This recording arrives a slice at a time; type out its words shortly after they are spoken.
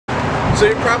So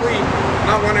you're probably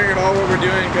not wondering at all what we're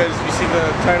doing because you see the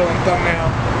title and thumbnail.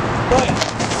 But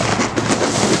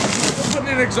we're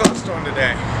putting an exhaust on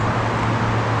today.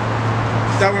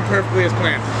 That went perfectly as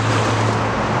planned.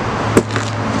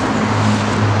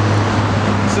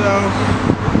 So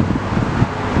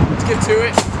let's get to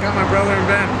it. Got my brother and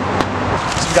Ben.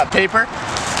 So we got paper.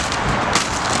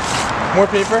 More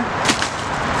paper.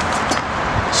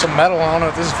 Some metal, I don't know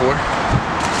what this is for.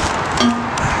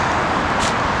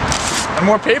 And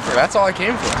more paper, that's all I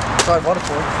came for. That's all I bought it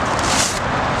for.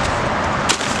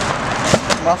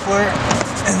 Muffler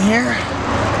in here.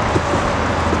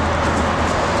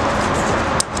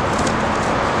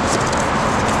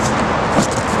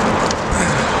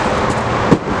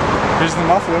 Here's the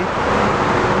muffler.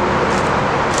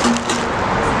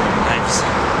 Nice.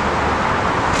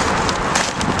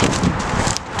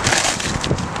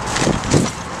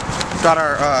 Got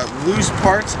our loose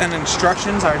parts and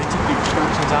instructions. I already took the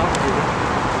instructions out.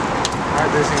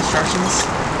 Alright, there's the instructions.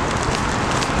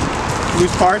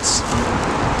 Loose parts.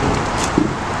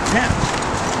 Yeah.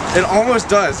 It almost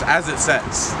does as it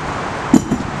says.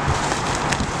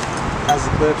 Has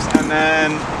the clips, and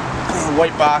then a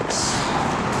white box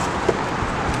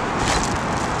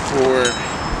for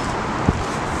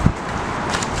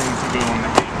things to go on the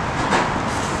game.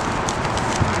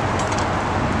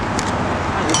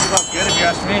 This is all good if you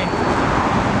ask me.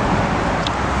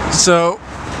 So,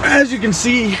 as you can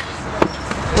see,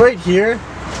 right here,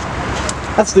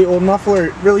 that's the old muffler.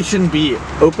 It really shouldn't be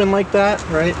open like that,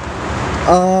 right?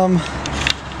 And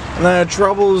the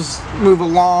troubles move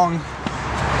along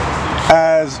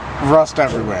as rust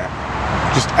everywhere.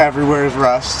 Just everywhere is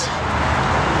rust.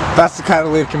 That's the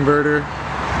catalytic converter.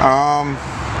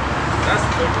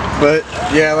 But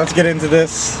yeah, let's get into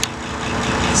this.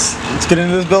 Let's get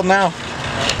into this build now.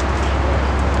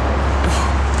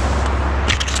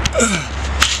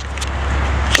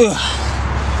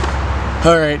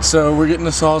 Alright, so we're getting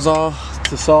the sawzall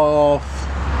to saw off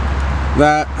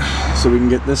that so we can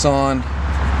get this on.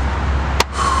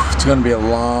 It's gonna be a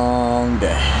long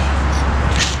day.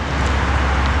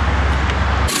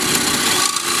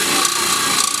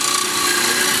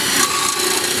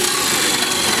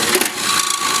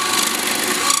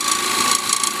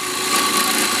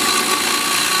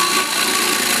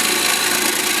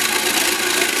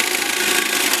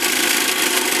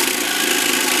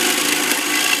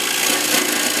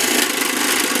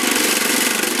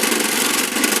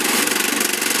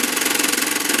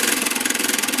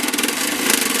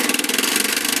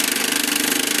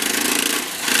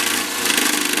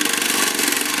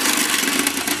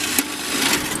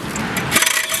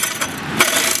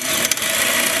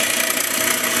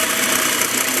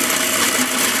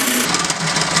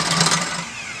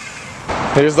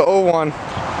 Here's the old one.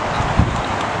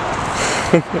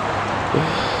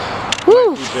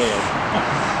 Woo.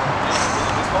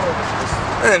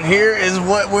 And here is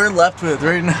what we're left with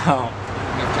right now.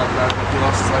 He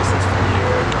lost his license for a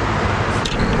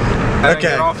year. Okay.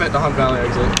 Get off at the Hunt Valley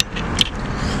exit.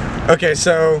 Okay,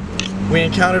 so we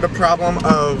encountered a problem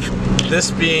of this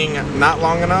being not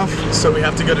long enough, so we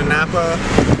have to go to Napa,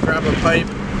 grab a pipe,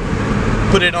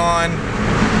 put it on,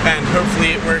 and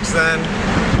hopefully it works then.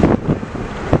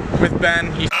 With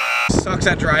Ben, he sucks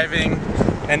at driving,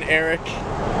 and Eric. The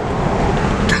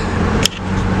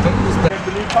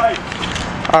new pipe.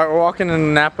 Alright, we're walking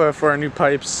in Napa for our new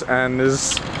pipes, and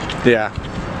this, yeah.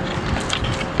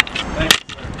 Thanks.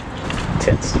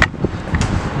 Tits.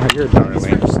 Oh, you're a darling.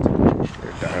 You're a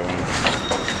darling.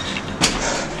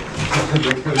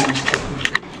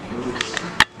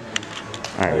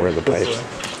 Alright, where are the pipes?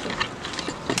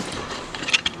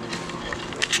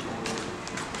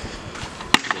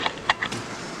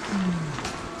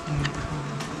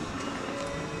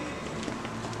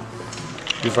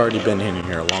 You've already been in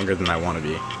here longer than I want to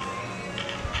be.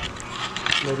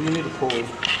 Maybe you need to pull.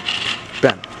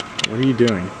 Ben, what are you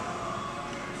doing?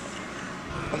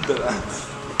 I'm dead ass.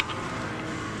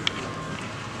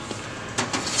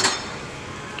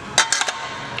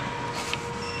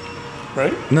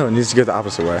 Right? No, it needs to go the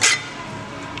opposite way.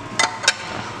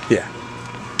 Yeah.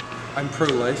 I'm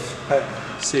pro-life. Hey.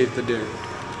 Save the deer.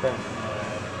 Okay.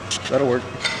 That'll work.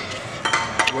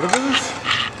 What are those?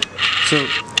 So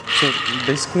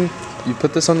basically, you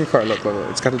put this on your car. Look,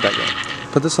 it's got a diagram.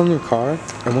 Put this on your car,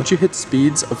 and once you hit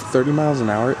speeds of 30 miles an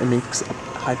hour, it makes a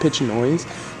high-pitched noise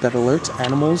that alerts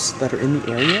animals that are in the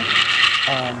area.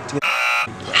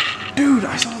 Dude,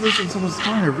 I saw this in someone's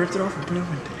car. I ripped it off and put it on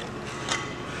my dick.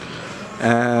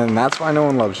 And that's why no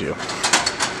one loves you.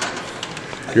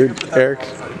 You're Eric,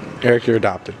 you're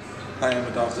adopted. I am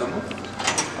adopted.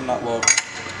 I'm not woke.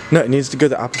 No, it needs to go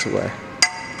the opposite way.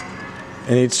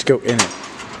 It needs to go in it.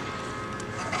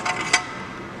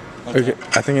 Okay,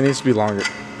 I think it needs to be longer.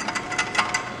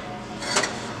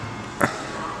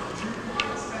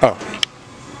 Oh.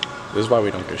 This is why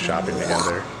we don't go shopping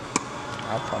together.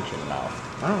 I'll punch you in the mouth.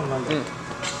 I don't remember.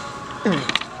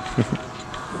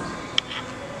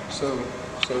 So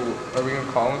are we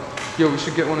gonna call him? Yo, we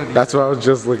should get one of these. That's what I was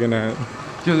just looking at.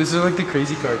 Yo, these are like the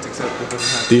crazy cards, except it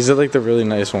doesn't have. These are like the really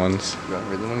nice ones. Yo, I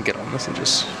really want to get on this and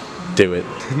just do it.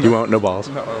 You won't? No balls?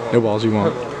 No, I won't. No balls, you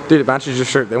won't. Dude, it matches your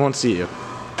shirt. They won't see you.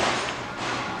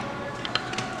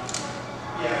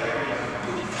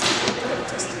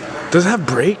 Does it have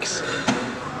brakes?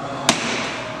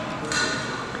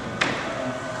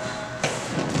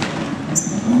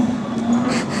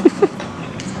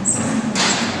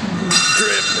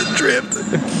 Dripped.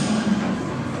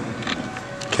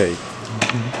 Okay.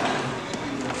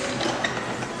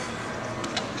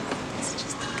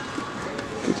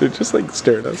 They just like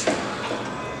stare at us.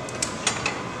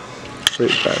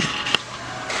 Wait, Ben.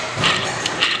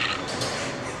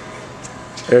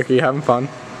 Eric, are you having fun?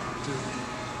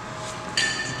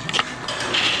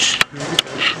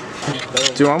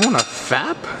 Do I want a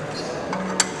FAP?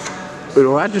 Or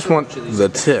do I just want the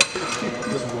tip?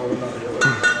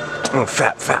 Oh,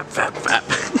 FAP.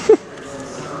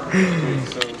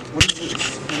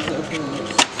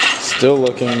 Still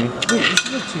looking.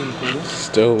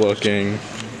 Still looking.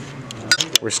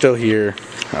 We're still here,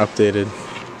 updated.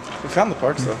 We found the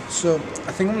parts though. So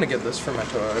I think I'm gonna get this for my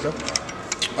Toyota.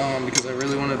 Because I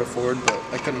really wanted a Ford, but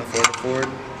I couldn't afford a Ford.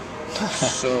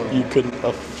 So You couldn't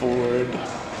afford.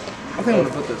 I think I'm gonna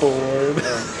put this. Ford.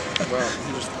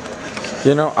 Wow.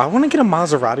 You know, I want to get a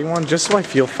Maserati one just so I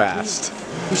feel fast.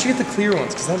 We should get the clear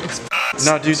ones because that makes.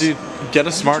 No, dude, get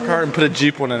a smart car and put a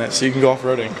Jeep one in it so you can go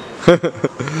off-roading. Why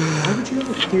would you have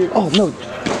a clear? Oh no,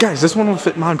 guys, this one will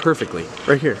fit mine perfectly.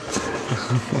 Right here.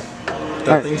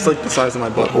 That thing's like the size of my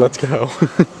butt. Let's go.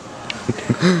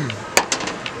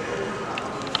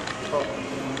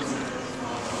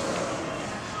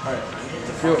 Alright.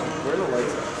 Yo, where are the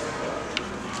lights at?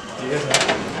 Do you guys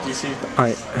have? Do you see?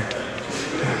 Alright.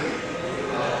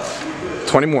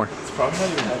 20 more. It's probably not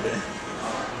even that big.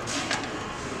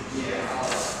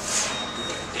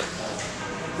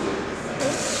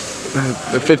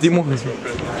 50 more.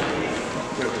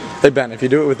 Hey Ben, if you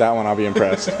do it with that one, I'll be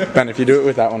impressed. Ben, if you do it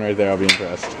with that one right there, I'll be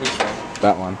impressed. Which one?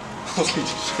 That one. Holy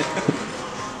shit.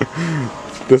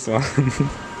 This one. I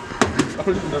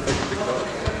don't even know if I can pick it up.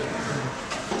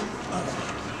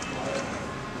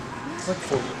 It's like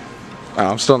 40. Oh,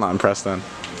 I'm still not impressed then.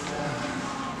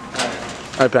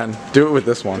 Alright Ben, do it with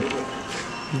this one.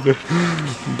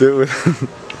 Do it with...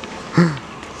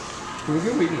 Can we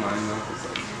go wait in line though? 'Cause,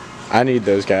 like, I need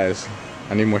those guys.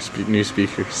 I need more new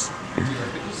speakers.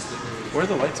 Where are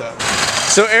the lights at?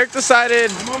 So Eric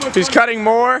decided he's cutting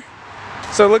more.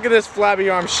 So look at this flabby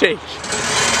arm shake.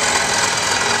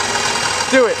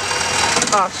 Do it.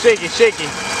 Oh, shaky.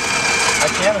 I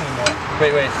can't anymore.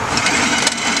 Wait.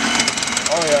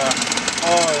 Oh yeah.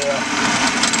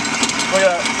 Look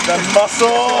at that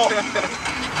muscle.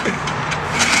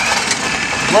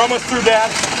 We're almost through,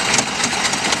 Dad.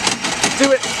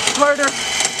 Do it harder.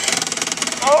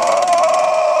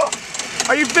 Oh!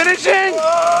 Are you finishing?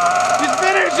 He's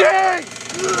finishing.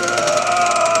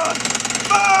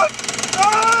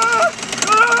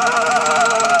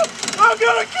 I'm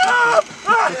gonna come!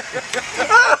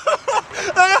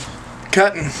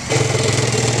 Cutting.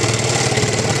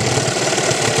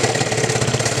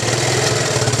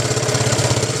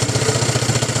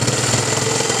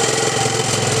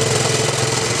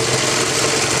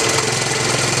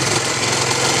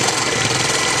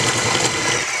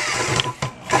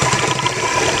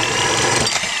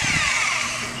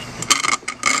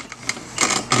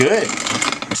 Good.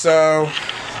 So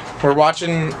we're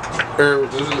watching, or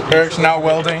Eric's now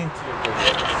welding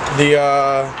the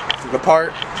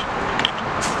part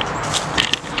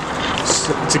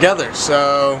together.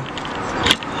 So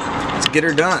let's get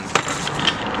her done.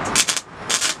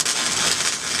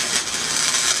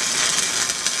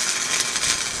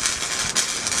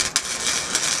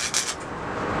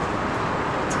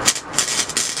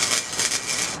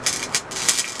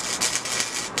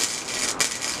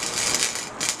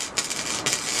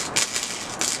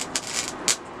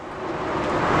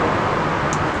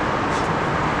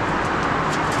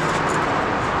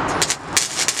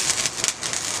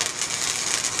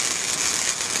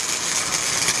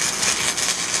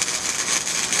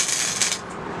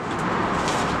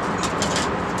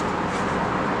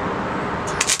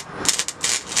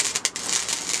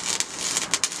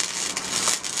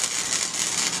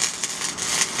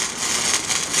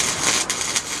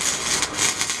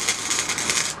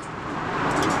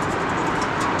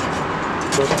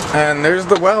 And there's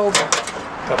the weld.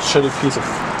 That shitty piece of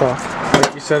stuff.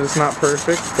 Like you said, it's not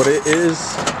perfect, but it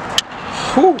is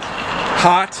whew,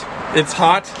 hot. It's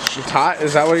hot. It's hot?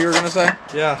 Is that what you were gonna say?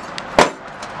 Yeah.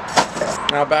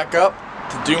 Now back up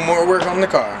to do more work on the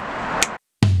car.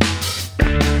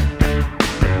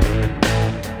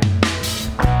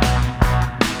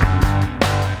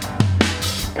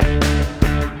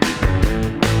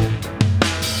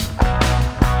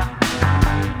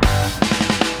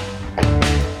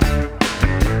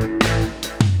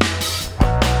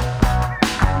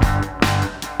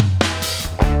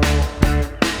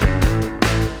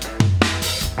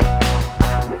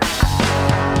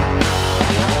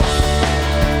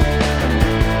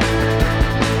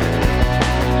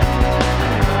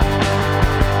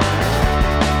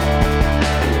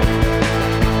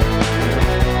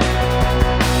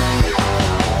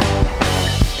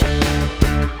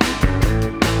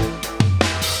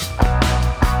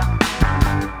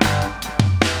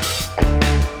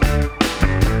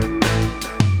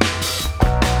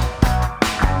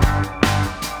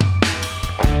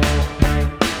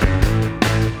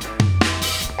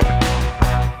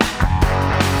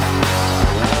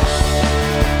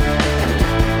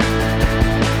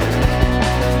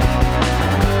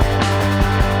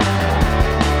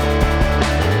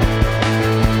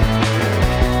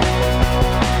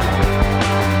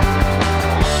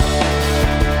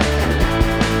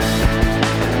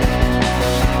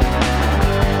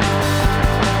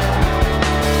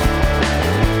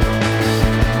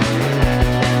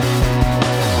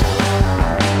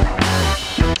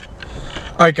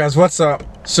 Alright guys, what's up?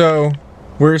 So,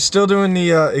 we're still doing the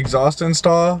exhaust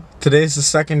install. Today's the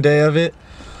second day of it.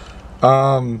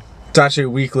 It's actually a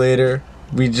week later.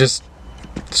 We just,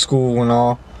 school and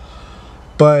all.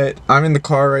 But I'm in the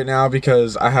car right now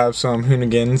because I have some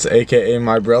hoonigans, aka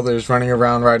my brothers, running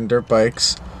around riding dirt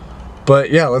bikes. But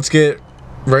yeah, let's get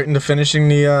right into finishing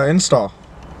the install.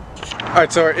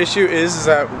 Alright, so our issue is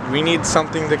that we need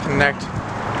something to connect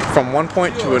from one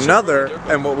point to another,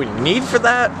 and what we need for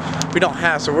that we don't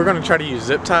have, so we're gonna try to use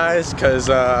zip ties because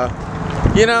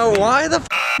you know, why the f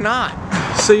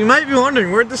not? So you might be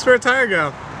wondering, where'd the spare tire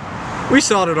go? We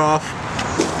sawed it off.